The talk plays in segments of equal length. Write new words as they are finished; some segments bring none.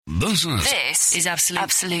This is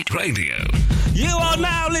Absolute Radio. You are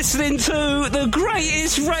now listening to the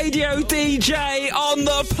greatest radio DJ on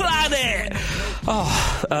the planet.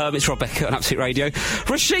 It's Rob Beckett on Absolute Radio.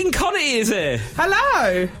 Roisin Conaty is here.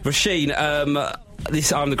 Hello. Roisin,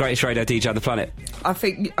 I'm the greatest radio DJ on the planet. I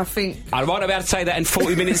think I might not be able to say that in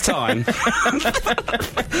 40 minutes' time.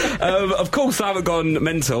 Of course, I haven't gone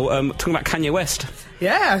mental. Talking about Kanye West.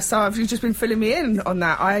 Yeah, so you've just been filling me in on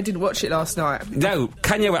that. I didn't watch it last night. No,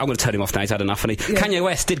 Kanye West... I'm going to turn him off now, he's had enough, hasn't he? Yeah. Kanye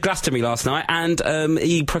West did Glastonbury last night, and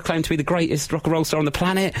he proclaimed to be the greatest rock and roll star on the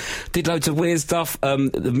planet, did loads of weird stuff,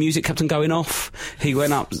 the music kept on going off. He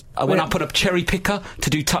went up on a cherry picker to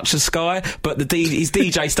do Touch the Sky, but his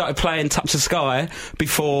DJ started playing Touch the Sky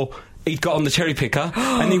before... he'd got on the cherry picker,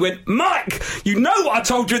 and he went, Mike, you know what I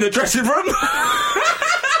told you in the dressing room?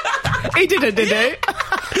 He didn't, did he?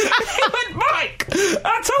 He went, Mike,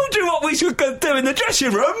 I told you what we should go do in the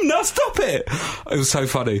dressing room. Now stop it. It was so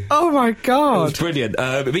funny. Oh, my God. It was brilliant.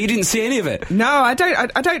 But you didn't see any of it? No, I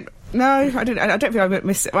don't... No, I didn't. I don't think I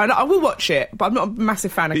missed it. I will watch it, but I'm not a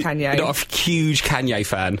massive fan of Kanye. You're not a huge Kanye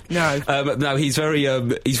fan. No. No, he's very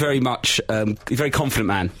much he's a very confident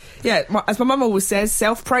man. Yeah, as my mum always says,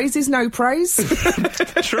 self-praise is no praise.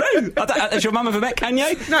 True. Has your mum ever met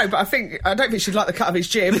Kanye? No, but I don't think she'd like the cut of his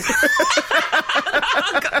gym.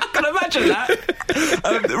 I can imagine that.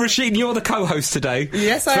 Roisin, you're the co-host today.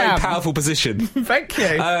 Yes, I am. Very powerful position. Thank you.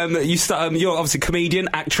 You're obviously comedian,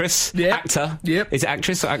 actress, actor. Yep. Is it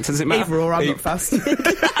actress or actor? Does it matter? Either or, I'm not fussed.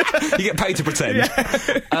 You get paid to pretend.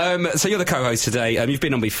 Yeah. So you're the co-host today. You've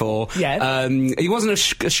been on before. Yeah. It wasn't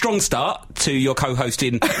a strong start to your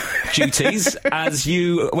co-hosting duties, as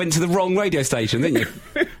you went to the wrong radio station, didn't you?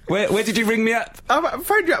 Where did you ring me up? I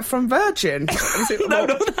phoned you up from Virgin. No.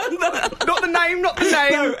 Not the name.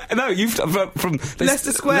 No, you've from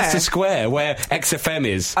Leicester Square. Leicester Square, where XFM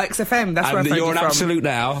is. XFM, that's where I phoned you're you an from. Absolute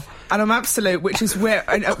now. And I'm Absolute, which is where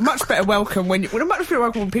a much better welcome when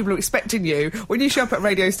people are expecting you. When you show up at a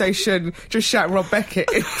radio station, just shout Rob Beckett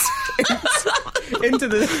into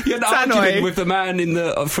the You're not tannoy. arguing with the man in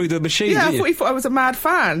the through the machine. Yeah, didn't he thought I was a mad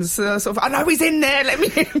fan. So sort of, I know he's in there. Let me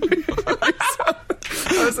in.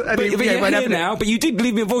 But you're here now, but you did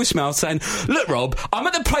leave me a voicemail saying, look, Rob, I'm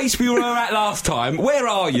at the place we were at last time. Where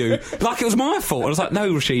are you? Like it was my fault. I was like,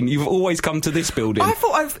 no, Roisin, you've always come to this building. I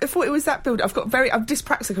thought it was that building. I'm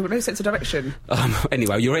dyspraxic. I've got no sense of direction.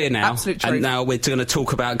 Anyway, you're here now. Absolute truth. And now we're going to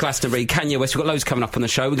talk about Glastonbury, Kanye West. We've got loads coming up on the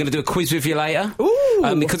show. We're going to do a quiz with you later.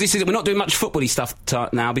 Ooh. Because we're not doing much football-y stuff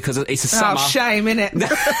now because it's a summer. Oh, shame,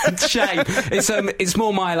 innit? Shame. It's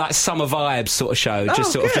more my summer vibes sort of show.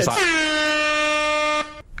 Just good. just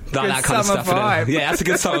like that kind of stuff. Vibe. Yeah, that's a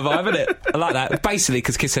good summer vibe, isn't it? I like that. Basically,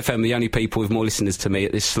 because Kiss FM are the only people with more listeners to me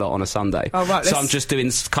at this slot on a Sunday. Oh, right. So I'm just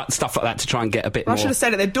doing stuff like that to try and get a bit more. I should have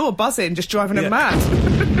stayed at their door buzzing, just driving them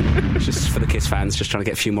mad. Just for the Kiss fans, just trying to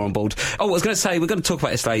get a few more on board. Oh, I was going to say, we're going to talk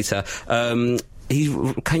about this later.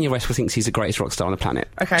 Kanye West thinks he's the greatest rock star on the planet.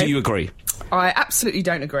 Okay. Do you agree? I absolutely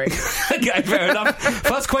don't agree. Okay, fair enough.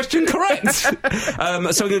 First question correct. So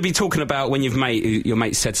we're going to be talking about when your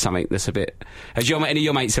mate said something that's a bit... Has any of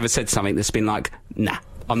your mates ever said something that's been like, nah,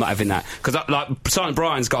 I'm not having that? Because Silent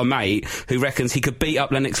Brian's got a mate who reckons he could beat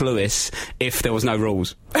up Lennox Lewis if there was no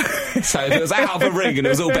rules. So if it was out of a ring and it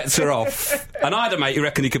was all bets are off. And I had a mate who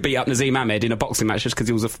reckoned he could beat up Nazim Ahmed in a boxing match just because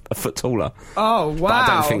he was a foot taller. Oh, wow. But I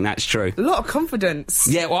don't think that's true. A lot of confidence.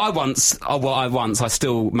 Yeah, well, I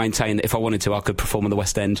still maintain that if I wanted to, I could perform on the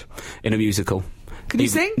West End in a musical. Can you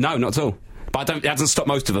sing? No, not at all. But it hasn't stopped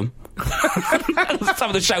most of them. Some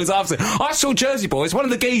of the shows I've seen. I saw Jersey Boys. One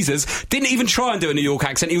of the geezers didn't even try and do a New York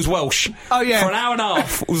accent. He was Welsh. Oh, yeah. For an hour and a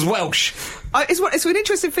half, was Welsh. It's an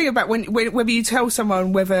interesting thing about whether you tell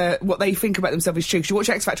someone whether what they think about themselves is true. Because you watch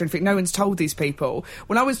X Factor and think no one's told these people.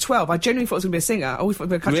 When I was 12, I genuinely thought I was going to be a singer. I always thought I was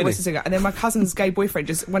going to be a country western singer. And then my cousin's gay boyfriend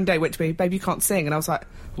just one day went to me, babe, you can't sing. And I was like,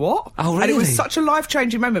 what? Oh, really? And it was such a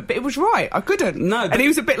life-changing moment. But it was right. I couldn't. No. And he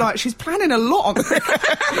was a bit like, she's planning a lot.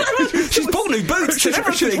 She's bought new boots and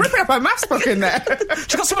everything. She's ripping up her maths book in there.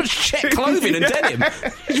 She's got so much check clothing and denim.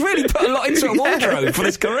 She's really put a lot into her wardrobe for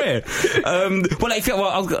this career.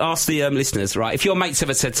 I'll ask the listeners, right? If your mates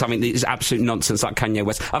ever said something that is absolute nonsense like Kanye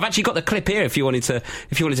West, I've actually got the clip here. If you wanted to,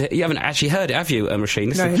 you haven't actually heard it, have you,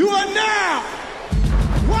 Roisin? No. You are now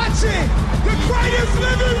watching the greatest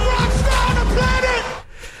living rock star on the planet.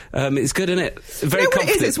 It's good, isn't it? Very what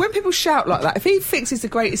confident. it is? It's when people shout like that. If he thinks he's the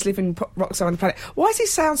greatest living rock star on the planet, why does he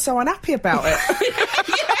sound so unhappy about it?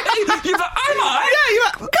 You're like, am I? Yeah, you're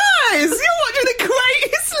like, guys, you're watching the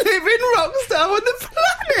greatest living rock star on the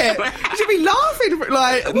planet. it. You should be laughing,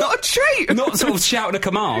 like, what a treat. Not sort of shouting a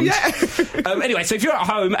command. Yeah. Anyway, so if you're at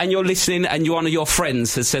home and you're listening and one of your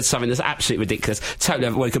friends has said something that's absolutely ridiculous, totally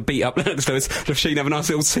everyone could beat up Lennox Lewis, Roisin, have a nice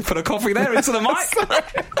little sip of a coffee there into the mic.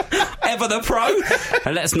 Ever the pro.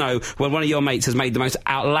 And let us know when one of your mates has made the most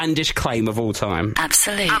outlandish claim of all time.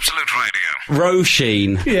 Absolute Radio.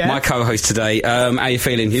 Roisin, my co-host today. How are you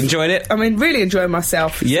feeling? You enjoying it? I mean, really enjoying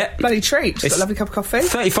myself. Yeah. Bloody treat. Just got a lovely cup of coffee.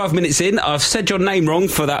 35 minutes in, I've said your name wrong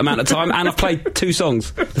for that amount of time, and I've played 2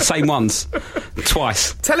 songs, the same ones,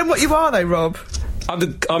 twice. Tell them what you are, though, Rob. I'm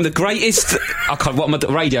the greatest. I can't. What am I at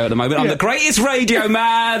radio at the moment? I'm the greatest radio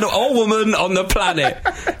man or woman on the planet.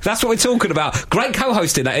 That's what we're talking about. Great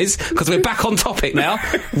co-hosting, that is, because we're back on topic now.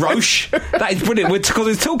 Roche, that is brilliant. Because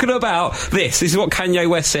we're talking about this. This is what Kanye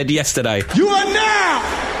West said yesterday. You are now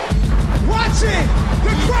watching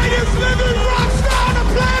the greatest living rock star on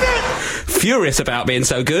the planet. Furious about being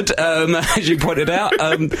so good, as you pointed out.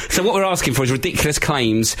 So what we're asking for is ridiculous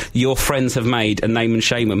claims your friends have made and name and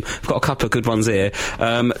shame them. I've got a couple of good ones here.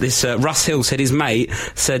 This Russ Hill said his mate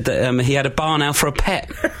said that he had a barn owl for a pet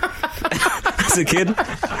as a kid.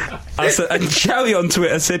 And Joey on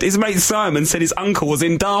Twitter said his mate Simon said his uncle was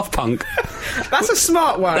in Daft Punk. That's a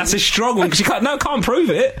smart one. That's a strong one, because you can't prove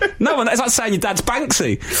it. No one. It's like saying your dad's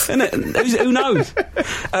Banksy, isn't it? Who knows?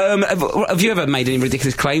 Have you ever made any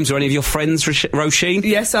ridiculous claims, or any of your friends, Roisin?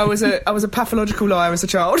 Yes, I was a pathological liar as a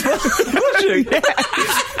child. Was you? Yeah.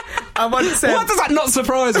 I once, why does that not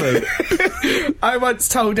surprise me? I once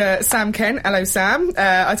told Sam Kent, hello Sam,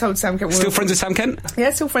 I told Sam Kent... Still friends with Sam Kent? Yeah,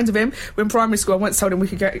 still friends with him. We're in primary school. I once told him I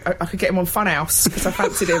could get him on Funhouse, because I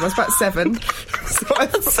fancied him. I was about 7.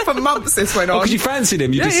 So for months this went on. Because you fancied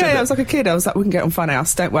him? I was like a kid. I was like, we can get on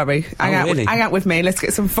Funhouse, don't worry. Hang out with me, let's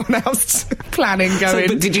get some Funhouse planning going.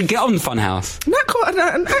 But did you get on Funhouse? Not quite.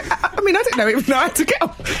 I mean, I didn't even know how to get on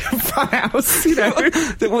Funhouse, you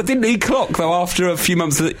know. Well, didn't he clock, though, after a few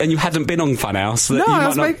months and you hadn't been on Funhouse? No,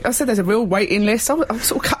 I said there's a real waiting list. I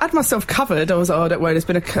sort of had myself covered. I was like, oh, don't worry, there's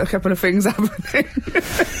been a couple of things happening.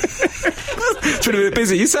 It's been a bit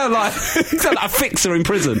busy. You sound like a fixer in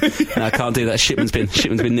prison. No, I can't do that. Shipment's been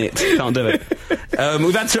nicked. Can't do it.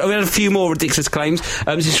 We've had a few more ridiculous claims.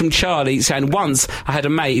 This is from Charlie saying, once I had a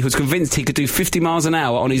mate who was convinced he could do 50 miles an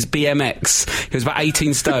hour on his BMX. He was about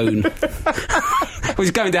 18 stone.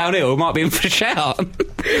 He's going downhill. Might be in for a shout.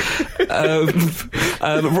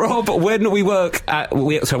 Rob, when we work,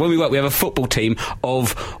 we have a football team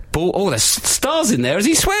of there's stars in there. Is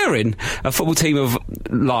he swearing? A football team of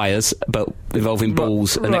liars, but involving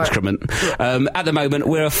balls and excrement. At the moment,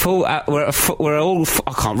 we're all.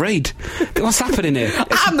 I can't read. What's happening here?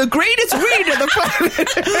 I'm the greatest reader on the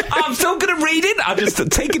planet. I'm still good at reading. I just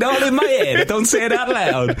take it all in my head. I don't say it out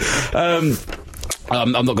loud.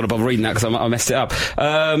 I'm not going to bother reading that because I messed it up.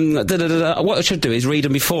 What I should do is read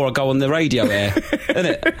them before I go on the radio air, isn't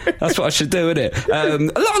it? That's what I should do, isn't it? A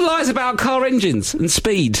lot of lies about car engines and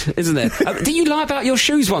speed, isn't there? Do you lie about your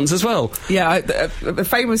shoes once as well? Yeah, the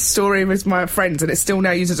famous story with my friends, and it's still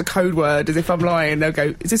now used as a code word, as if I'm lying. They'll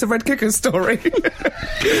go, is this a Red Kickers story?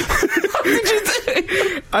 What did you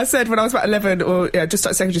do? I said when I was about 11, or just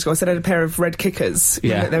started secondary school, I said I had a pair of Red Kickers.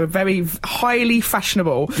 Yeah. They were very highly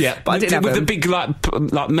fashionable. Yeah, but I didn't have with them. the big like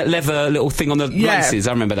leather little thing on the laces.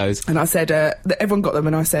 I remember those. And I said everyone got them,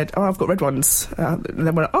 and I said, oh, I've got red ones. And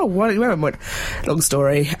then went, oh, why don't you wear them? Long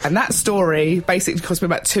story. And that story basically cost me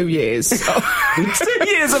about 2 years. 2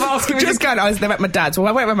 years of asking me. Just going, they're at my dad's. Well,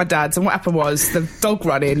 I went with my dad's, and what happened was the dog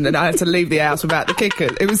ran in, and I had to leave the house without the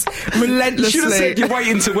kickers. It was relentlessly. You should have said you're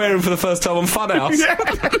waiting to wear them for the first time on Funhouse. Yeah.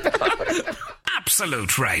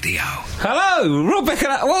 Absolute Radio. Hello, Rob Becker.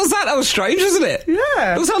 What was that? That was strange, wasn't it?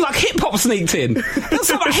 Yeah. It was like hip hop sneaked in. It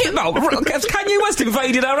sounded like hip hop. Kanye West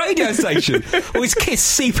invaded our radio station. Or his Kiss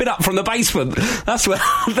seeping up from the basement. That's where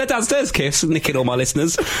they're downstairs, Kiss, nicking all my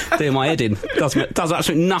listeners, doing my head in. Does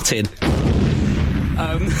absolute nutting.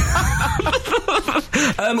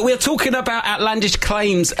 We are talking about outlandish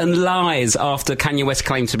claims and lies after Kanye West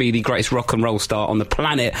claimed to be the greatest rock and roll star on the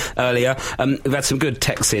planet earlier. We've had some good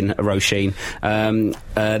texts in, Roisin.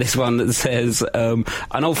 This one that says,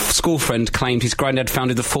 an old school friend claimed his granddad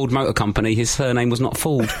founded the Ford Motor Company. His surname was not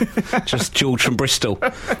Ford, just George from Bristol.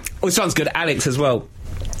 Oh, this one's good. Alex as well.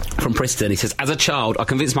 from Preston. He says, as a child, I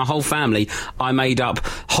convinced my whole family I made up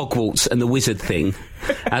Hogwarts and the wizard thing.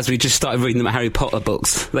 As we just started reading the Harry Potter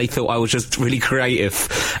books, they thought I was just really creative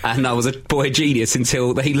and I was a boy genius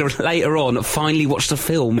until they later on finally watched the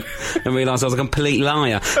film and realised I was a complete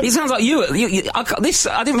liar. It sounds like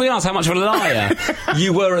I didn't realise how much of a liar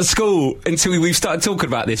you were at school until we started talking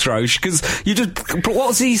about this, Roche, because what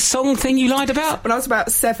was the song thing you lied about? When I was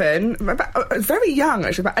about 7, very young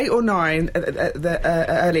actually, about 8 or 9 at the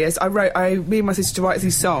earliest, me and my sister to write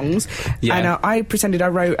these songs, and I pretended I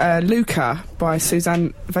wrote Luca by Suzanne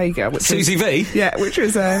Vega. Susie V? Yeah, which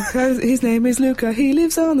was, his name is Luca, he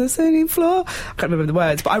lives on the singing floor. I can't remember the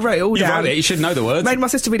words, but I wrote it all down. You wrote it, you should know the words. Made my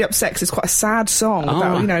sister read it upset because it's quite a sad song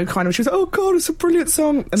about, kind of, she was like, oh God, it's a brilliant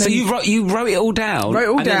song. And so then you wrote it all down? Wrote it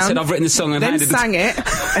all down. Then said, I've written the song and then sang it,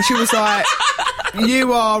 and she was like,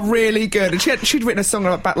 you are really good. And she'd written a song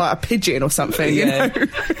about like a pigeon or something, you know?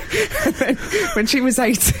 And then when she was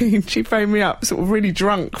 18, she phoned me up, sort of really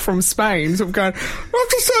drunk from Spain, sort of going, I've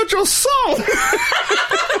just heard your song.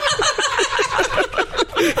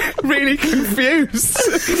 Really confused.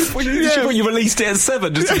 When you released it at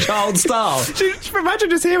 7, just a child star.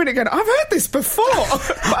 Imagine just hearing it going, I've heard this before.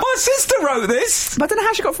 My sister wrote this. But I don't know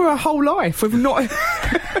how she got through her whole life with not...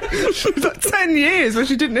 like 10 years when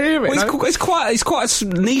she didn't hear it. Well, it's quite a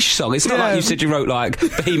niche song. It's not like you said you wrote like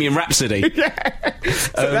Bohemian Rhapsody. Yeah.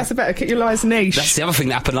 So that's a better Keep Your Lies niche. That's the other thing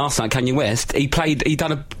that happened last night. Kanye West, he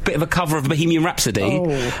done a bit of a cover of Bohemian Rhapsody.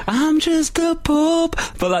 I'm just a pup,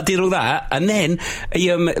 but that did all that, and then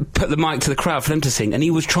he put the mic to the crowd for them to sing, and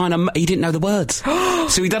he was he didn't know the words.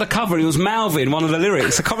 So he did a cover, and he was mouthing one of the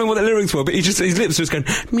lyrics. I can't remember what the lyrics were, but his lips were just going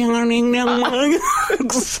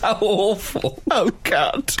so awful. Oh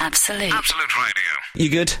God. Absolute Radio. You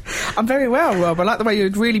good? I'm very well, Rob. I like the way you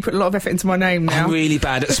really put a lot of effort into my name now. I'm really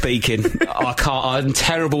bad at speaking. I'm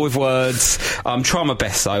terrible with words. I'm trying my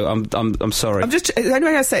best though. I'm sorry. The only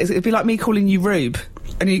way I say it is it'd be like me calling you Rube.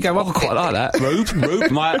 And you go, I quite like that.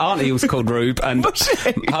 Rube. My auntie was called Rube, and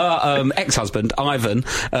her ex-husband, Ivan,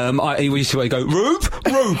 he used to go, Rube,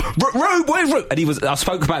 where's Rube? And I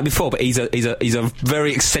spoke about it before, but he's a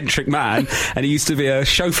very eccentric man, and he used to be a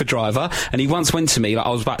chauffeur driver, and he once went to me, like I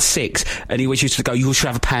was about 6, and he always used to go, you should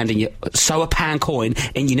have a pound in your, sew a pound coin,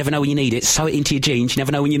 and you never know when you need it, sew it into your jeans, you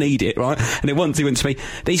never know when you need it, right? And then once he went to me,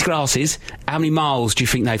 these glasses, how many miles do you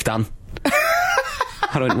think they've done?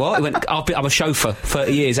 I went, what? He went, I'm a chauffeur,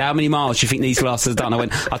 30 years. How many miles do you think these glasses have done? I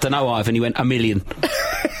went, I don't know, Ivan. He went, 1 million.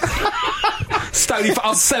 Stony, I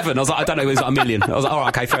was 7. I was like, I don't know, it was like 1 million. I was like, all right,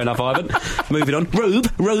 okay, fair enough, Ivan. Moving on. Rube.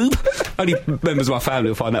 Only members of my family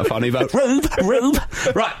will find that funny, but Rube.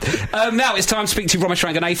 Right, now it's time to speak to Romesh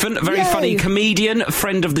Ranganathan, very funny comedian,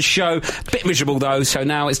 friend of the show, bit miserable though, so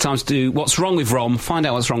now it's time to do What's Wrong with Rom, find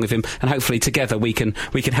out what's wrong with him, and hopefully together we can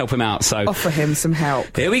help him out, so... Offer him some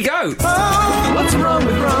help. Here we go! Oh, what's wrong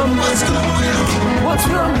with Rom? What's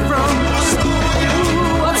wrong with Rom?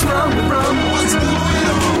 What's wrong with Rom?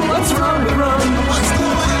 What's wrong with Rom?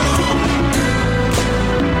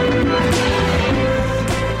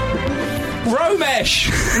 Romesh!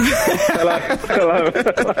 Hello.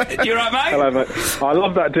 You right, mate? Hello, mate. I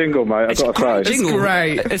love that jingle, mate, I've got to say. Jingle. It's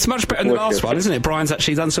great. It's much better than the last one, isn't it? Brian's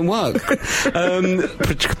actually done some work.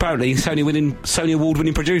 Apparently, Sony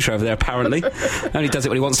Award-winning producer over there, apparently. Only does it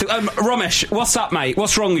when he wants to. Romesh, what's up, mate?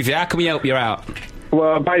 What's wrong with you? How can we help you out?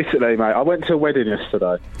 Well, basically, mate, I went to a wedding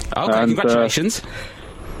yesterday. Okay, congratulations.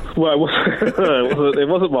 Well, it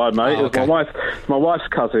wasn't mine, mate. Oh, okay. It was my wife's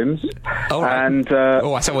cousin's. All right. And,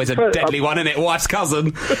 that's always a deadly one, isn't it? Wife's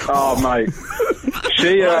cousin. Oh, mate.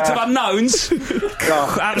 She, Lots of unknowns.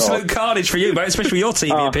 Oh, absolute God. carnage for you, mate, especially with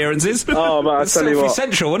your TV appearances. Oh, mate, I tell you what.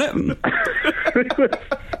 Central, wasn't it?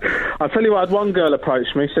 I tell you what, I had one girl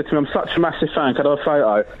approach me, said to me, I'm such a massive fan, can I have a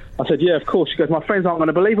photo? I said, yeah, of course. She goes, my friends aren't going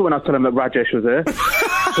to believe it when I tell them that Rajesh was here.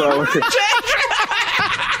 So,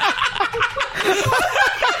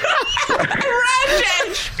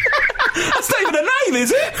 Rajesh! That's not even a name,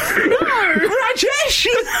 is it? No! Rajesh!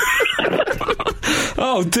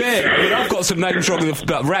 Oh, dear. I mean, I've got some names wrong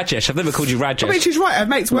about Rajesh. I've never called you Rajesh. I mean, she's right. Her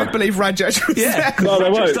mates won't believe Rajesh was yeah. there. No, they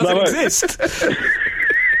won't. Doesn't exist.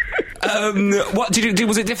 What did you do?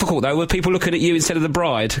 Was it difficult, though? Were people looking at you instead of the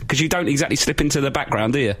bride? Because you don't exactly slip into the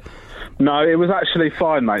background, do you? No, it was actually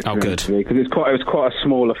fine, mate. Oh, good. Because it was quite a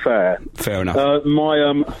small affair. Fair enough.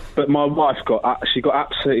 But my wife got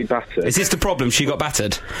absolutely battered. Is this the problem? She got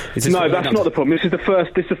battered? Is this No, what that's we're not done? the problem. This is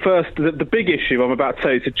the big issue I'm about to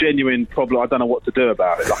tell you. It's a genuine problem. I don't know what to do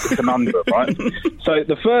about it. Like a conundrum, right? So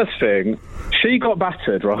the first thing, she got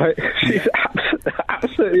battered, right? She's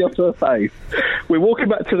absolutely off her face. We're going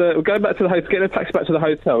back to the hotel, getting a taxi back to the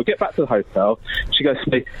hotel. We get back to the hotel. She goes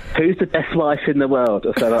to me, "Who's the best wife in the world?"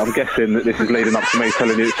 I said, "I'm guessing that this is leading up to me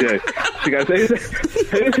telling you it's you." She goes,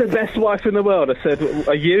 "Who's the best wife in the world?" I said,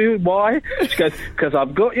 "Are you? Why?" She goes, "Because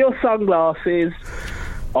I've got your sunglasses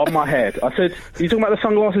on my head." I said, "Are you talking about the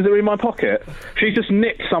sunglasses that are in my pocket?" She just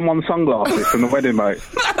nicked someone's sunglasses from the wedding, mate.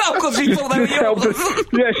 Oh, because she thought they were yours.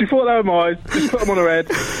 Yeah, she thought they were mine. Just put them on her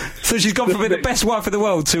head. So she's gone from being the best wife in the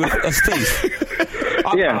world to a thief.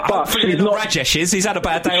 Yeah, but hopefully she's not not. Rajesh is. He's had a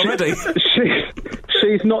bad day already.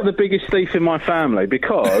 She's not the biggest thief in my family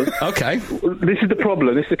because Okay. this is the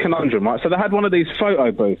problem. This is the conundrum, right? So they had one of these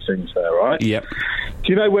photo booth things there, right? Yep.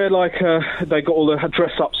 Do you know where, like, they got all the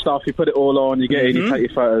dress-up stuff, you put it all on, you get in, you take your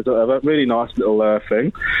photos, whatever. Really nice little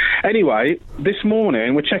thing. Anyway, this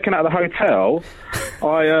morning, we're checking out the hotel.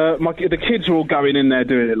 The kids are all going in there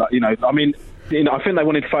doing it, like, I mean, I think they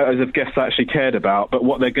wanted photos of guests they actually cared about, but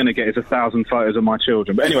what they're going to get is 1,000 photos of my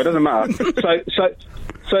children. But anyway, it doesn't matter.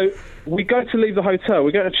 So we go to leave the hotel.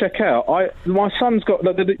 We go to check out. My son's got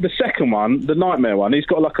the second one, the nightmare one. He's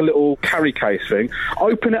got like a little carry case thing.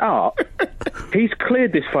 Open it up. He's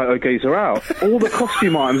cleared this photo geezer out. All the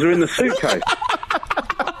costume items are in the suitcase.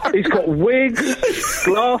 He's got wigs,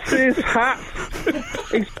 glasses, hats.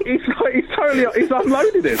 He's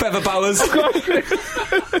unloaded it. Feather boas.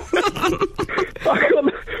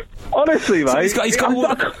 Honestly, mate. So he's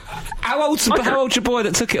got how old's your boy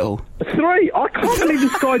that took it all? 3. I can't believe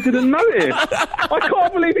this guy didn't notice. I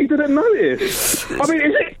can't believe he didn't notice. I mean,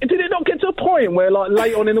 did it not get to a point where, like,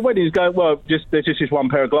 late on in the wedding, he's going, "Well, there's just this one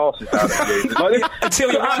pair of glasses down there." Like,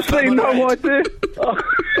 Until you're absolutely no idea.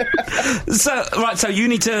 So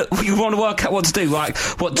you want to work out what to do, like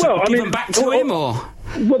give them back to him, or?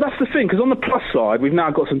 Well, that's the thing, because on the plus side, we've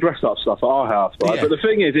now got some dressed-up stuff at our house, right? Yeah. But the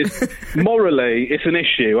thing is, morally, it's an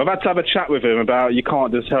issue. I've had to have a chat with him about you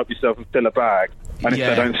can't just help yourself and fill a bag, and if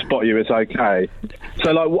they don't spot you, it's okay.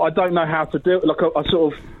 So, like, I don't know how to do it. Like,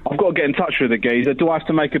 I've got to get in touch with the geezer. Do I have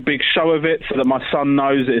to make a big show of it so that my son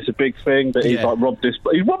knows that it's a big thing, that he's, like, robbed this...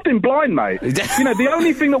 He's robbed him blind, mate. The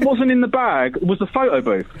only thing that wasn't in the bag was the photo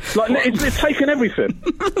booth. Like, it's taken everything.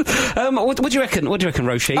 What do you reckon? What do you reckon,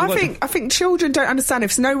 Roisin? I think children don't understand.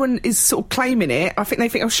 If no one is sort of claiming it, I think they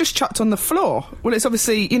think, "Oh, it's just chucked on the floor." Well, it's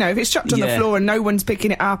obviously, if it's chucked on the floor and no one's picking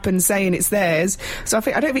it up and saying it's theirs. So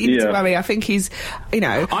I don't think you need to worry. I think he's,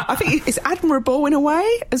 I think it's admirable in a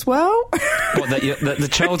way as well. What, the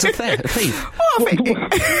child's a thief? Well, I think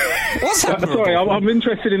What's admirable? Sorry, I'm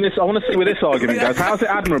interested in this. I want to see where this argument goes. How's it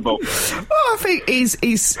admirable? I think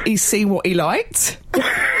he's seen what he liked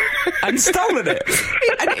and stolen it.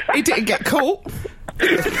 and he didn't get caught. No,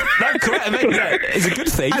 correct. I mean, it's a good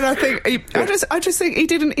thing. And I think I just think he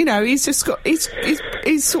didn't. He's just got he's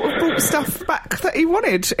sort of brought stuff back that he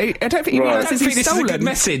wanted. I don't think he realises he's this stolen. is a good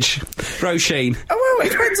message, Roisin. Oh, well,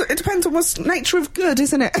 it depends on what's nature of good,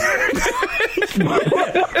 isn't it?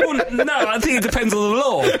 Well, no, I think it depends on the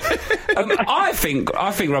law. I think,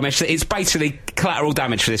 Ramesh, that it's basically collateral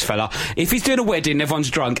damage for this fella. If he's doing a wedding, everyone's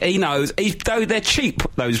drunk. He knows, though they're cheap,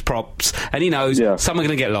 those props, and he knows some are going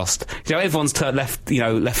to get lost. Everyone's left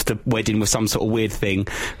the wedding with some sort of weird thing,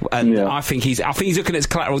 and I think he's looking at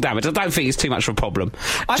collateral damage. I don't think it's too much of a problem.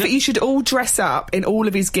 I think you should all dress up in all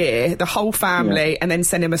of his gear, the whole family, and then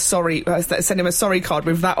send him a sorry card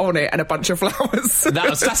with that on it and a bunch of flowers.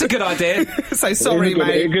 That's a good idea. So sorry,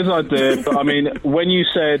 mate. Good idea, but I mean, when you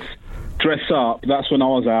said dress up, that's when I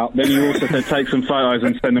was out. Then you also said take some photos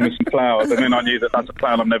and send them with some flowers, and then I knew that's a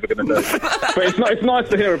plan I'm never going to do. But it's nice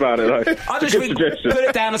to hear about it, though. I just think put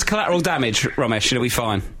it down as collateral damage, Ramesh, it'll be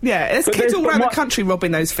fine. Yeah, there's kids all around the country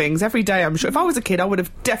robbing those things every day, I'm sure. If I was a kid, I would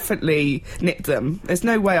have definitely nicked them. There's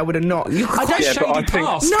no way I would have not.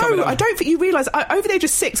 I don't think you realise. Over the age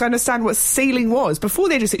of 6, I understand what stealing was. Before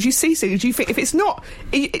the age of 6, you see things, you think, if it's not...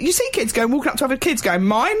 You see kids walking up to other kids going,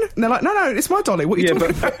 "Mine?" And they're like, no, it's my dolly. What are you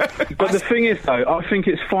talking about? But the thing is, though, I think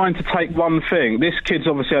it's fine to take one thing. This kid's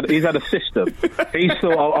obviously he's had a system. He's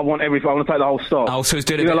thought, I want everything. I want to take the whole stock. Oh, so he's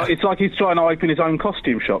doing it. It's like he's trying to open his own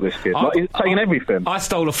costume shop. This kid, he's taking everything. I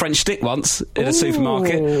stole a French stick once in a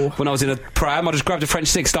supermarket when I was in a pram. I just grabbed a French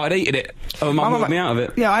stick, started eating it. Oh, Mum got me out of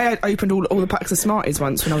it. Yeah, I opened all the packs of Smarties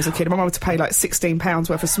once when I was a kid. My mum had to pay like £16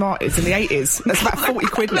 worth of Smarties in the 80s. That's about 40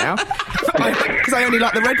 quid now because I only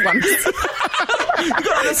like the red ones.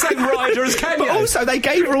 got the same rider as Kanye. But also, they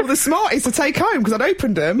gave her all the Smarties to take home because I'd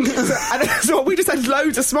opened them. So we just had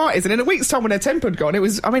loads of Smarties, and in a week's time when their temper had gone, it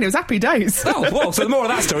was happy days. Oh, well, so the moral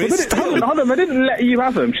of that story is... Hold on, they didn't let you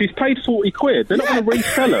have them. She's paid 40 quid. They're not going to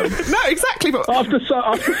resell them. No, exactly. But After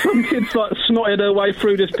some kids like snotted her way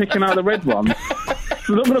through just picking out the red ones.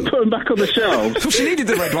 They're not going to put them back on the shelves. Well, she needed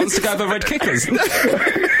the red ones to go with her red kickers.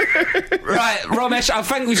 Right, Romesh, I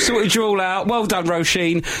think we've sorted you all out. Well done,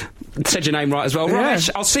 Roisin. Said your name right as well. Yeah. Romesh,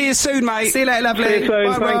 I'll see you soon, mate. see you later, lovely. See you soon,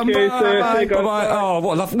 Bye, thank Rom. you. Bye, See you, bye. see you guys. Bye-bye. Oh,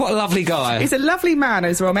 what a lovely guy. He's a lovely man,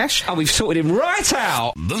 is Romesh. And we've sorted him right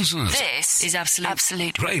out. This is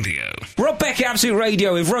Absolute Radio. Rob Beckett, Absolute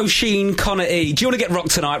Radio with Roisin Connor E. Do you want to get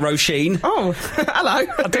rocked tonight, Roisin? Oh, hello.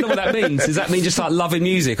 I don't know what that means. Does that mean just like loving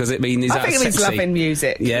music, or does it mean... Is I that think it means sexy? loving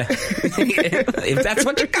music. Yeah. If that's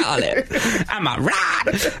what you call it. Am I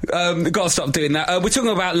right? Got to stop doing that. We're talking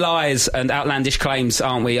about lies and outlandish claims,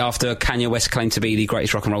 aren't we, after Kanye West claimed to be the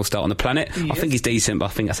greatest rock and roll star on the planet. I think he's decent, but I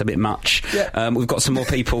think that's a bit much. Yeah. We've got some more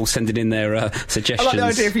people sending in their suggestions. I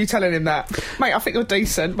like the idea of you telling him that. Mate, I think you're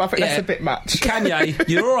decent, but I think Yeah. that's a bit much. Kanye,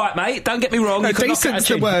 you're all right, mate. Don't get me wrong. No, You could knock decent's out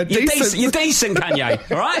a the tune. word. You're Decent. decent. You're decent,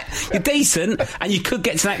 Kanye. All right? You're decent, and you could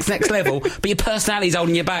get to the next level, but your personality's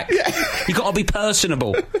holding you back. You've got to be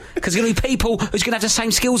personable. Because there's going to be people who's going to have the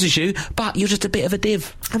same skills as you, but you're just a bit of a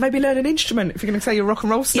div. And maybe learn an instrument if you're going to say you're a rock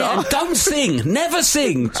and roll star. Yeah, and don't sing. Never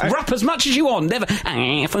sing. Rap as much as you want. Never.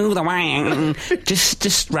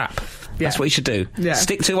 Just rap. That's what you should do. Yeah.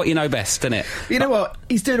 Stick to what you know best, innit? You know what?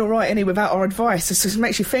 He's doing all right anyway without our advice. It just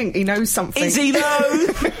makes you think he knows something. Is he though?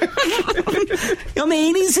 I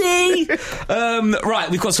mean, is he? Right,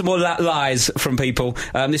 we've got some more lies from people.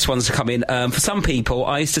 This one's come in. For some people,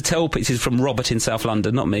 I used to tell people, this is from Robert in South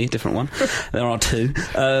London, not me, different one. There are two.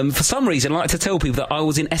 For some reason, I like to tell people that I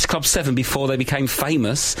was in S Club 7 before they became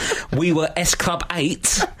famous. We were S Club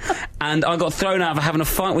 8, and I got thrown out for having a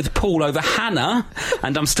fight with Paul over Hannah,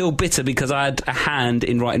 and I'm still bitter because I had a hand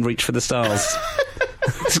in writing Reach for the Stars.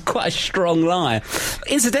 It's quite a strong lie.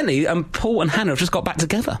 Incidentally, Paul and Hannah have just got back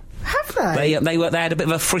together. Have they? They had a bit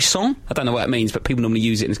of a frisson. I don't know what it means, but people normally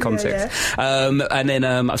use it in this context. And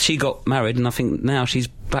then she got married, and I think now she's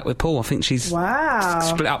back with Paul. I think she's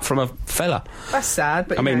split up from a fella. That's sad.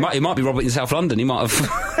 But I mean, it might be Robert in South London. He might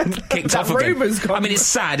have kicked off again. rumour's gone. I mean, it's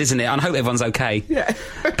sad, isn't it? And I hope everyone's okay. Yeah.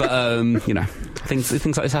 But you know, things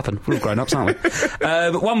like this happen. We're all grown ups, aren't we?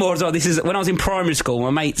 But one more as well. This is when I was in primary school.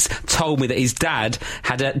 My mates told me that his dad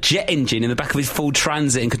had a jet engine in the back of his Ford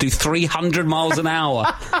Transit and could do 300 miles an hour.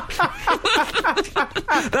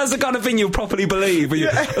 That's the kind of thing you'll properly believe.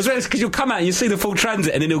 Because you'll come out and you see the Ford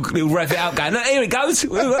Transit and then he'll rev it out, going, "Look, here it goes.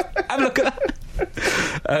 Have a look at that."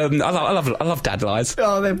 I love dad lies.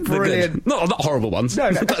 Oh, they're brilliant. Not horrible ones.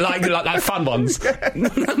 No. But like fun ones.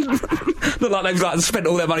 Not like they've spent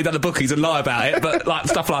all their money down the bookies and lie about it, but like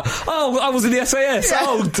stuff like, "Oh, I was in the SAS." Yeah.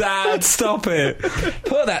 Oh, Dad, stop it.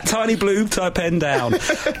 Put that tiny blue type pen down.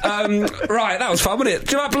 Right, that was fun, wasn't it?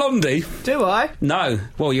 Do you like Blondie? Do I? No.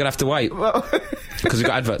 Well, you're going to have to wait. Well, Because we've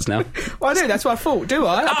got adverts now. well, I do. That's what I thought. Do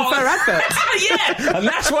I? I prefer adverts. Yeah, and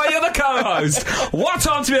that's why you're the co-host. What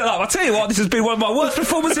time to be alive? I tell you what, this has been one of my worst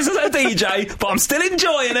performances as a DJ, but I'm still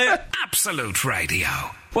enjoying it. Absolute Radio.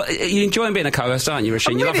 Well, you're enjoying being a co-host, aren't you,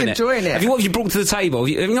 Roisin? I'm You're really loving enjoying it. What have you brought to the table? Have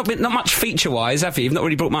you not been not much feature-wise, have you? You've not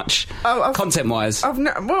really brought much content-wise. What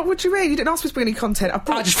do you mean? You didn't ask me to bring any content.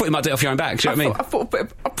 I just thought you might do it off your own back. Do you know what I mean? I thought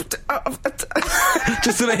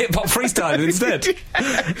Just a bit of hip-hop freestyling instead.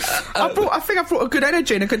 I think I brought a good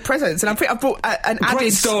energy and a good presence, and I think I brought an added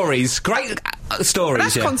Great stories. Great stories,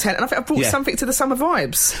 that's content, and I think I brought something to the summer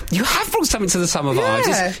vibes. You have brought something to the summer vibes.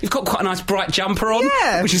 Yeah. You've got quite a nice bright jumper on,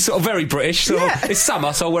 which is sort of very British. So it's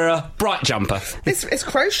summer, so I'll wear a bright jumper. It's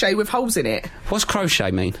crochet with holes in it. What's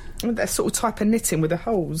crochet mean? That sort of type of knitting with the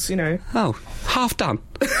holes, you know. Oh, half done.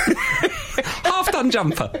 Half done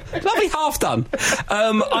jumper. Lovely half done.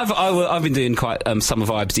 I've been doing quite summer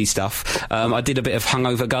vibesy stuff. I did a bit of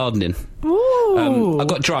hungover gardening. Ooh. I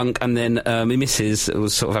got drunk, and then my missus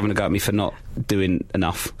was sort of having a go at me for not doing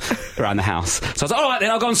enough around the house. So I was like, all right,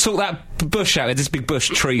 then I'll go and sort that bush out. This big bush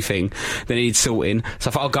tree thing that needed sorting.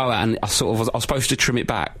 So I thought I'll go out, and I was supposed to trim it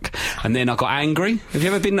back, and then I got angry. Have you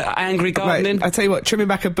ever been angry gardening? Mate, I tell you what, trimming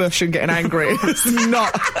back a bush and getting angry is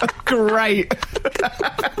not great.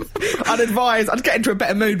 I'd advise, I'd get into a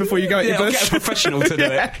better mood before you go at your bush. Get a professional to do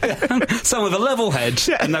it. Someone with a level head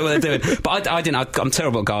and know what they're doing. But I didn't. I'm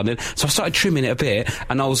terrible at gardening. So I started trimming it a bit,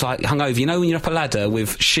 and I was like hungover. You know when you're up a ladder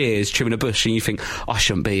with shears trimming a bush and you think, I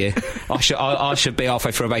shouldn't be here. I should be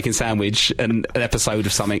halfway through a bacon sandwich and an episode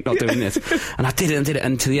of something, not doing this. And I did it,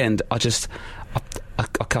 and to the end, I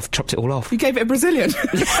chopped it all off. You gave it a Brazilian.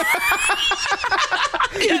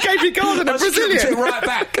 You gave your garden a Brazilian. took it brilliant. right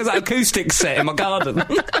back as an acoustic set in my garden.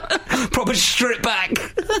 Proper strip back.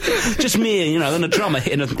 Just me, and a drummer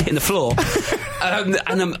hitting the floor.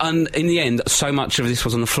 And in the end, so much of this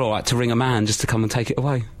was on the floor, I had to ring a man just to come and take it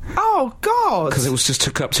away. Oh, God. Because it was just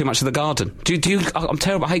took up too much of the garden. I'm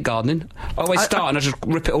terrible, I hate gardening. I always start and I just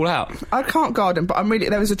rip it all out. I can't garden, but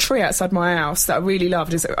there was a tree outside my house that I really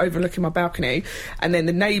loved, just overlooking my balcony, and then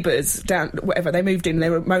the neighbours down, they moved in and they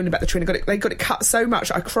were moaning about the tree, and they got it cut so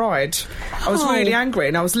much I cried. I was really angry,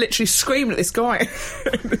 and I was literally screaming at this guy.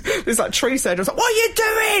 This tree surgeon, I was like, what are you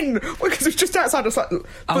doing? Because it was just outside, I was like,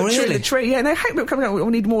 butchering the tree. Yeah, and they hate me coming out, we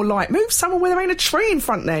need more light. Move somewhere where there ain't a tree in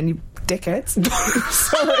front there, and you dickheads.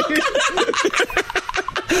 Sorry.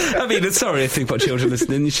 I mean, sorry if you've got children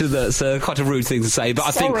listening. That's quite a rude thing to say, but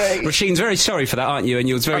I think Roisin's very sorry for that, aren't you? And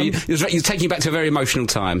you're taking you back to a very emotional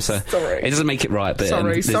time, so it doesn't make it right. But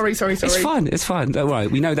sorry. It's fine. Don't worry.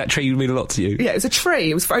 We know that tree mean a lot to you. Yeah, it was a tree.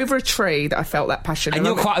 It was over a tree that I felt that passion. And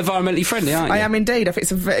you're quite environmentally friendly, aren't you? I am indeed. I think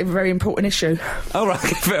it's a very, very important issue. Oh, right,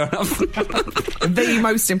 fair enough. The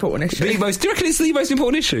most important issue. Do you reckon it's the most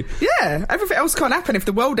important issue? Yeah, everything else can't happen if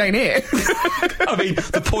the world ain't here. I mean,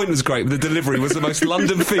 the point was great, but the delivery was the most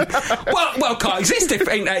London thing. Well, can't exist if it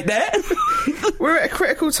ain't there. We're at a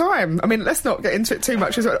critical time. I mean, let's not get into it too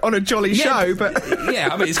much on a jolly show, but... Yeah,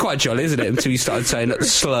 I mean, it's quite jolly, isn't it, until you started saying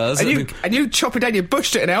slurs. And you chopping down your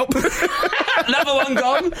bush didn't help. Another one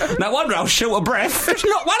gone. No wonder I was short of breath.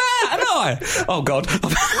 Not one out, am I? Oh, God.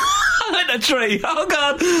 I hit a tree. Oh,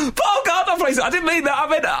 God. I didn't mean that. I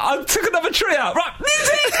meant I took another tree out. Right.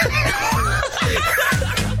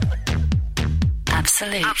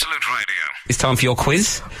 Absolute Radio. It's time for your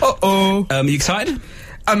quiz. Uh-oh. You excited?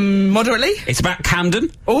 Moderately. It's about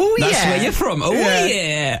Camden. Oh, yeah. That's where you're from. Oh,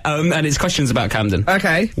 yeah. And it's questions about Camden.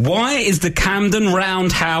 Okay. Why is the Camden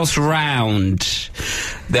Roundhouse round?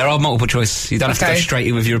 There are multiple choices. You don't have to go straight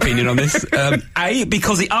in with your opinion on this. A,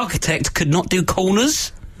 because the architect could not do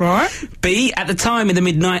corners. Right. B, at the time in the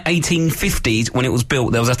mid-1850s when it was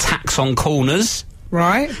built, there was a tax on corners.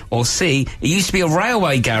 Right. Or C, it used to be a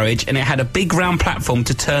railway garage and it had a big round platform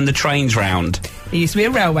to turn the trains round. It used to be a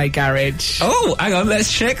railway garage. Oh, hang on,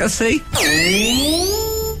 let's check, let's see.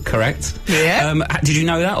 Correct. Yeah. Did you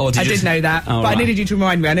know that? Or I did know that, but right. I needed you to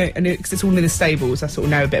remind me. I knew because it's all in the stables. I sort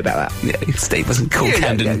of know a bit about that. Yeah, stables and called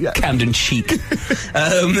Camden Chic.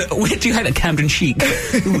 Where do you hate that Camden Chic?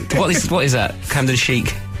 What is that? Camden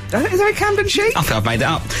Chic. Is there a Camden Chic? I think I've made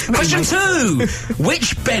that up. Question 2.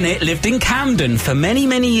 Which Bennett lived in Camden for many,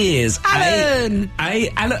 many years? Alan!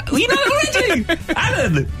 Alan. You know it already!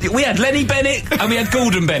 Alan! We had Lenny Bennett and we had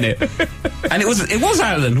Gordon Bennett. And it was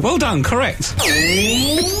Alan. Well done, correct.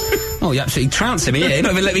 Oh, you absolutely trouncing me here. You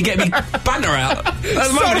don't even let me get me banner out. At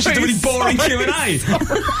the moment, it's just a really boring Q&A.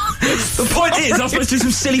 The point is, I'm supposed to do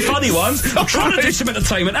some silly, funny ones. I'm trying to do some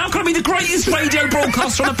entertainment. How can I be the greatest radio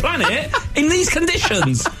broadcaster on the planet in these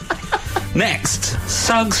conditions? Next,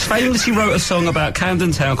 Suggs famously wrote a song about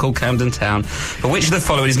Camden Town called Camden Town, but which of the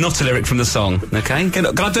following is not a lyric from the song? Okay? Can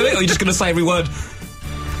I do it, or are you just going to say every word?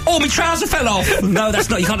 Oh, my trouser fell off! No, that's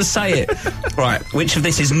not, you can't just say it. Right, which of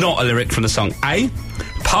this is not a lyric from the song? A,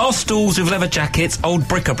 past stalls with leather jackets, old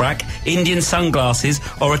bric-a-brac, Indian sunglasses,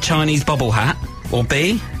 or a Chinese bobble hat. Or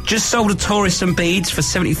B, just sold a tourist some beads for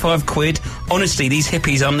 75 quid. Honestly, these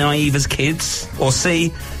hippies are naive as kids. Or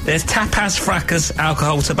C, there's tapas, fracas,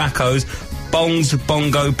 alcohol, tobaccos, bongs,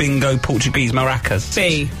 bongo, bingo, Portuguese maracas.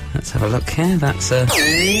 B. Let's have a look here. That's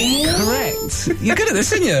correct. You're good at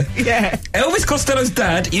this, aren't you? Yeah. Elvis Costello's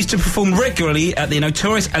dad used to perform regularly at the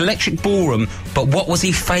notorious Electric Ballroom, but what was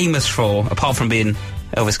he famous for, apart from being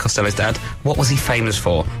Elvis Costello's dad? What was he famous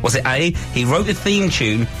for? Was it A, he wrote the theme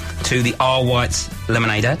tune to the R. White's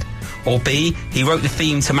Lemonade ad? Or B, he wrote the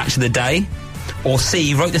theme to Match of the Day? Or C,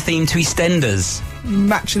 he wrote the theme to EastEnders?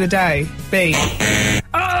 Match of the Day. B.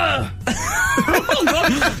 I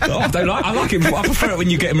like him. I prefer it when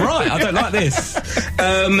you get him right. I don't like this.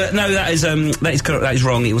 No, that is correct. That is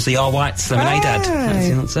wrong. It was the R. White's Lemonade ad. That's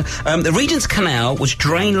the answer. The Regent's Canal was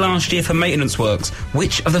drained last year for maintenance works.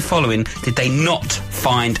 Which of the following did they not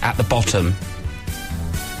find at the bottom?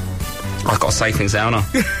 I've got to say things now,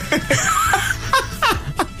 haven't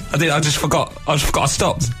I? I just forgot. I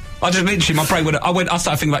stopped. I just literally, my brain I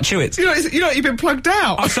started thinking about Chewits. You know, you've been plugged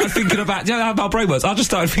out. I started thinking about, you know how my brain works? I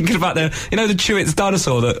just started thinking about the Chewits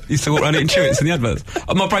dinosaur that used to walk around eating Chewits in the adverts.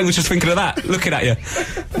 And my brain was just thinking of that, looking at you.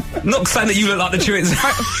 Not saying that you look like the Chewits.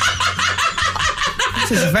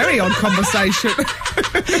 This is a very odd conversation.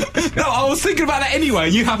 No, I was thinking about that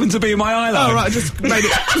anyway. You happened to be in my eye line. Oh, right, I just made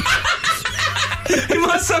it... In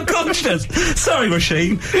my subconscious. Sorry,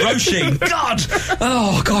 Roisin. God.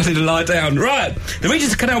 Oh, God, I need to lie down. Right. The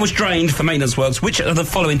Regent's Canal was drained for maintenance works. Which of the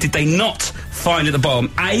following did they not find at the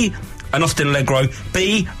bottom? A, an Austin Allegro.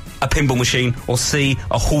 B, a pinball machine. Or C,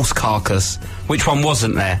 a horse carcass. Which one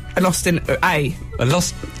wasn't there? An Austin A. An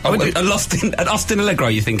Austin Allegro,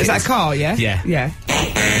 you think Is that a car, yeah? Yeah. Yeah.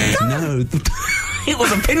 No. It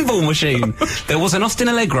was a pinball machine. There was an Austin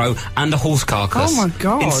Allegro and a horse carcass. Oh, my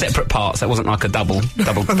God. In separate parts. That wasn't like a double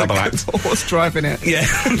act. What's driving it? Yeah.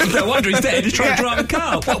 No wonder he's dead. He's trying to drive a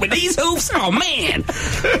car. What, with these hoofs? Oh, man.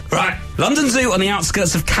 Right. London Zoo on the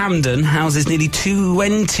outskirts of Camden houses nearly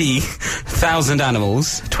 20,000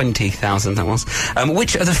 animals. 20,000, that was.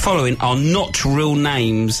 Which of the following are not real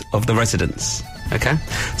names of the residents? Okay.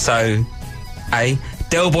 So, A,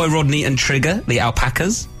 Delboy, Rodney and Trigger, the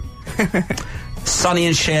alpacas. Sonny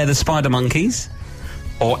and Cher, the spider monkeys.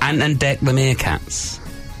 Or Ant and Dec, the meerkats.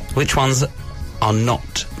 Which ones are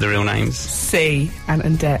not the real names? C, Ant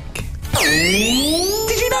and Dec.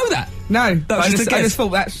 Did you know that? No, That was I just a guess. just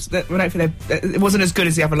thought it wasn't as good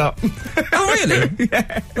as the other lot. Oh, really?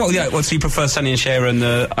 Yeah. Well, yeah, so you prefer Sonny and Cher and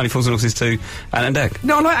Only Fools and Horses to Ant and Dec?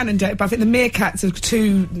 No, I like Ant and Dec, but I think the meerkats are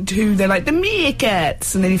too. They're like the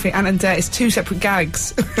meerkats, and then you think Ant and Dec is two separate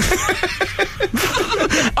gags.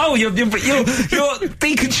 Oh, you're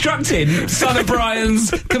deconstructing Son of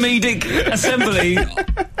Brian's comedic assembly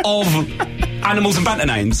of animals and banter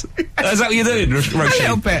names. Is that what you're doing,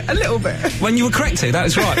 Roisin? A little bit. When you were corrected, that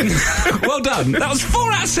was right. Well done. That was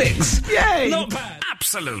 4 out of 6. Yay. Not bad.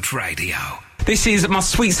 Absolute Radio. This is my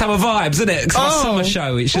sweet summer vibes, isn't it? 'Cause my summer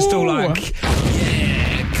show, it's just all Ooh. like,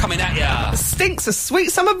 yeah, coming at ya. Stinks of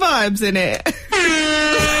sweet summer vibes in it.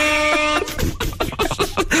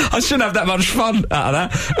 I shouldn't have that much fun out of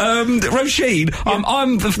that. Roisin,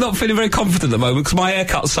 I'm not feeling very confident at the moment because my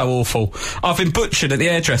haircut's so awful. I've been butchered at the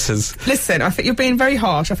hairdressers. Listen, I think you're being very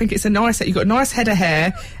harsh. I think it's a nice. You've got a nice head of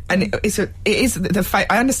hair, and it is the fade.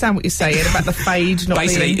 I understand what you're saying about the fade. Not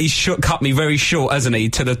Basically, being... he's cut me very short, hasn't he,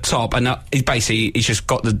 to the top, and he's just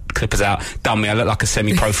got the clippers out, done me. I look like a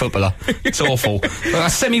semi-pro footballer. It's awful. A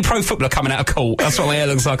semi-pro footballer coming out of court. That's what my hair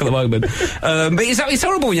looks like at the moment. But it's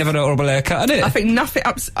horrible when you have an horrible haircut, isn't it?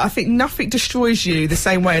 I think nothing destroys you the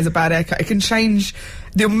same way as a bad haircut. It can change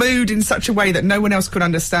the mood in such a way that no one else could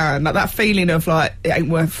understand. Like that feeling of like it ain't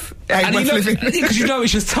worth living. Because you know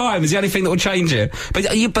it's just time is the only thing that will change it.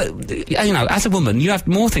 But you know, as a woman, you have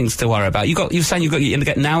more things to worry about. You're saying you're going to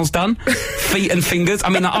get nails done, feet and fingers. I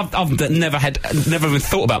mean, I've never even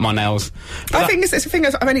thought about my nails. But I think it's a thing.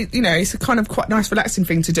 I mean, you know, it's a kind of quite nice, relaxing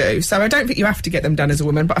thing to do. So I don't think you have to get them done as a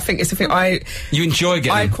woman. But I think it's a thing. You enjoy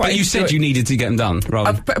getting them, but you said you needed to get them done,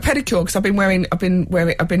 right? A pedicure because I've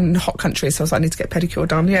been hot country, so I was like, I need to get a pedicure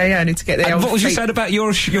done. Yeah, I need to get the. And what was you feet. saying about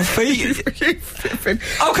your feet?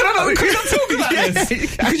 Oh, can I not talk about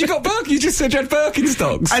this? Because you got you just said you had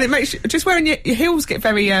Birkenstocks. And it makes just wearing your heels get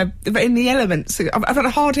very in the elements. I've had a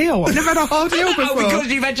hard heel. I've never had a hard heel before. Oh,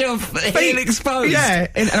 because you've had your heel exposed. Yeah,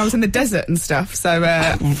 and I was in the desert and stuff. So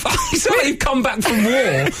so you've come back from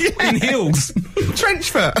war in heels. Trench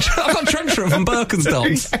foot. I've got trench foot from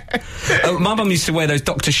Birkenstocks. My mum used to wear those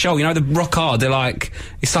Dr. Scholl. You know the rock hard. They're like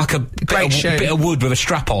it's like a bit of wood with a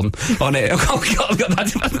strap on it. Oh God, I've got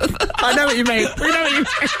that. I know what you mean. We know what you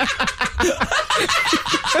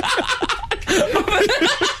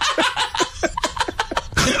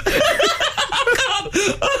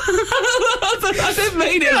I didn't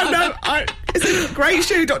mean it. No, it's a great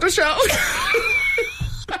shoe, Dr. Scholl.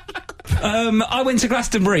 I went to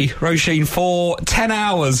Glastonbury, Roisin, for 10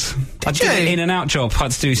 hours. I did an in and out job. I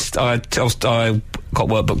had to do. I got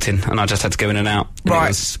work booked in, and I just had to go in and out. And right, it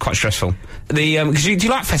was quite stressful. Do you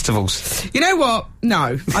like festivals? You know what?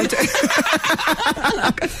 No, I do.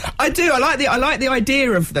 I do. I like the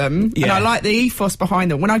idea of them, and I like the ethos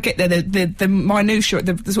behind them. When I get there, the minutiae,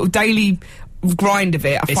 the sort of daily grind of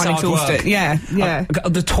it, I find exhausting. Yeah.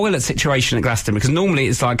 The toilet situation at Glastonbury, because normally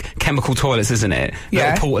it's like chemical toilets, isn't it?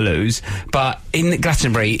 Yeah. Little portaloos. But in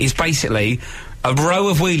Glastonbury, it's basically a row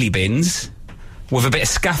of wheelie bins with a bit of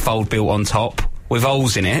scaffold built on top with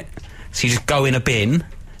holes in it. So you just go in a bin,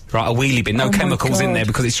 right, a wheelie bin, no chemicals in there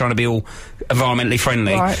because it's trying to be all environmentally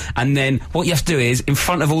friendly. Right. And then what you have to do is, in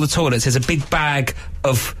front of all the toilets, there's a big bag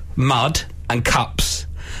of mud and cups.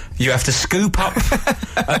 You have to scoop up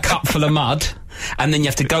a cup full of mud, and then you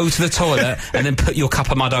have to go to the toilet and then put your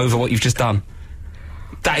cup of mud over what you've just done.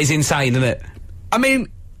 That is insane, isn't it? I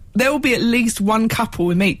mean, there will be at least one couple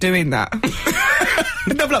we meet doing that.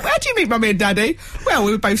 And they'll be like, how do you meet Mummy and Daddy? Well,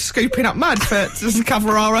 we were both scooping up mud to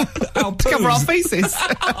cover our faces.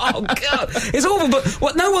 Oh, God. It's awful, but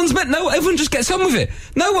what no one's meant, everyone just gets on with it.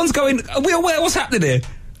 No one's going, what's happening here?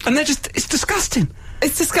 And it's disgusting.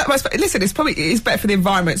 It's disgusting. Listen, it's better for the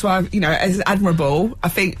environment, so it's admirable. I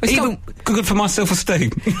think It's even not good for my self-esteem.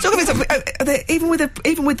 even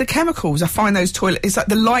with the chemicals, I find those toilets. It's like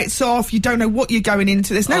the lights off. You don't know what you're going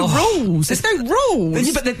into. There's no rules. There's no rules.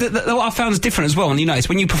 Yeah, but what I found is different as well. And it's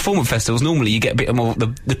when you perform at festivals, normally you get a bit more the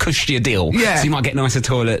cushier deal. Yeah. So you might get nicer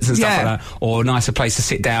toilets and stuff like that, or a nicer place to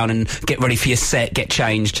sit down and get ready for your set, get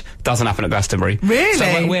changed. Doesn't happen at Glastonbury. Really?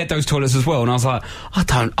 So we had those toilets as well, and I was like,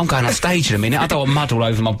 I'm going on stage in a minute. I don't want mud all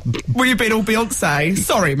over my. Were you being all Beyonce?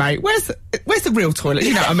 Sorry, mate. Where's the real toilet?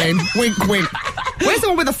 You know what I mean? Wink, wink. Where's the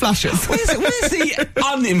one with the flushers? Where's the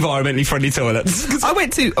un-environmentally friendly toilets? I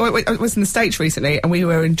was in the States recently, and we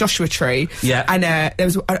were in Joshua Tree. Yeah. And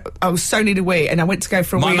I was so needed a wee, and I went to go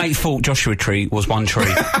for a wee. My mate thought Joshua Tree was one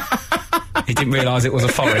tree. He didn't realise it was a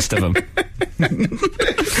forest of them.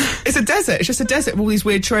 It's a desert. It's just a desert of all these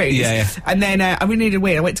weird trees. Yeah. And then I really needed a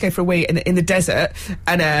wee. I went to go for a wee in the desert,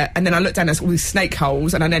 and then I looked down at all these snake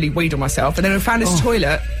holes, and I nearly weed on myself. And then I found this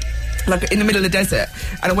toilet, like in the middle of the desert,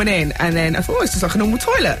 and I went in, and then I thought, it's just like a normal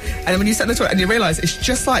toilet. And then when you sat in the toilet, and you realise it's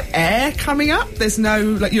just like air coming up. There's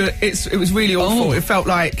no it was really awful. It felt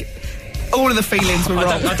like all of the feelings were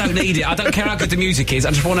wrong. I don't need it. I don't care how good the music is.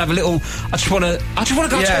 I just want to have a little. I just want to go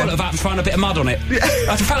to the toilet without throwing a bit of mud on it.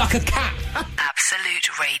 I just felt like a cat.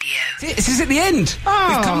 Absolute Radio. This is at the end.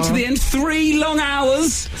 We've come to the end. 3 long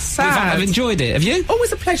hours. Sad. I've enjoyed it. Have you?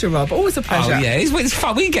 Always a pleasure, Rob. Always a pleasure. Oh yeah, it's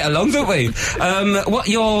fun. We get along, don't we? What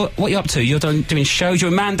you're up to? You're doing shows. You're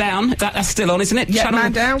in Man Down. That's still on, isn't it? Yeah,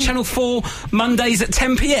 Man Down. Channel 4 Mondays at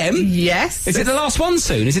 10 p.m. Yes. Is it the last one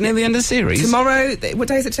soon? Is it near the end of the series? Tomorrow. What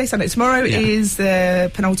day is it today? Sunday. Tomorrow is the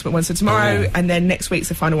penultimate one. So tomorrow, and then next week's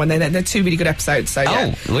the final one. They're 2 really good episodes. So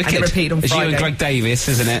yeah. Oh, wicked. And they repeat on It's Friday. you and Greg Davis,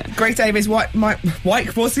 isn't it? Greg Davis, Mike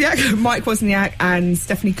Wozniak, and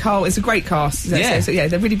Stephanie Cole. It's a great cast. So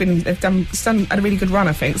they've really been. They've had a really good run,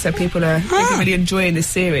 I think. So people are really enjoying this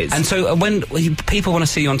series. And so when people want to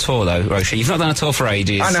see you on tour, though, Roisin, you've not done a tour for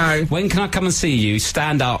ages. I know. When can I come and see you?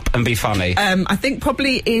 Stand up and be funny. I think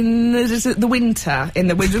probably in the winter. In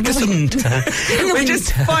the winter. We're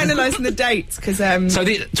just finalising the dates because. So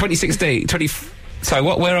the 2016, So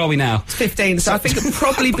where are we now? 15. So I think it'll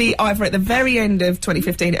probably be either at the very end of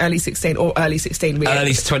 2015, early 16, or early 16.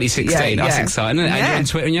 Early 2016. That's exciting. And you're on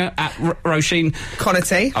Twitter, and you're at Roisin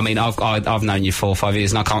Connerty. I mean, I've known you 4 or 5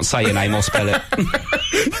 years, and I can't say your name or spell it.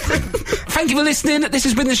 Thank you for listening. This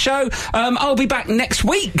has been the show. I'll be back next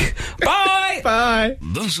week. Bye. Bye.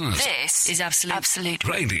 This is Absolute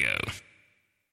Radio.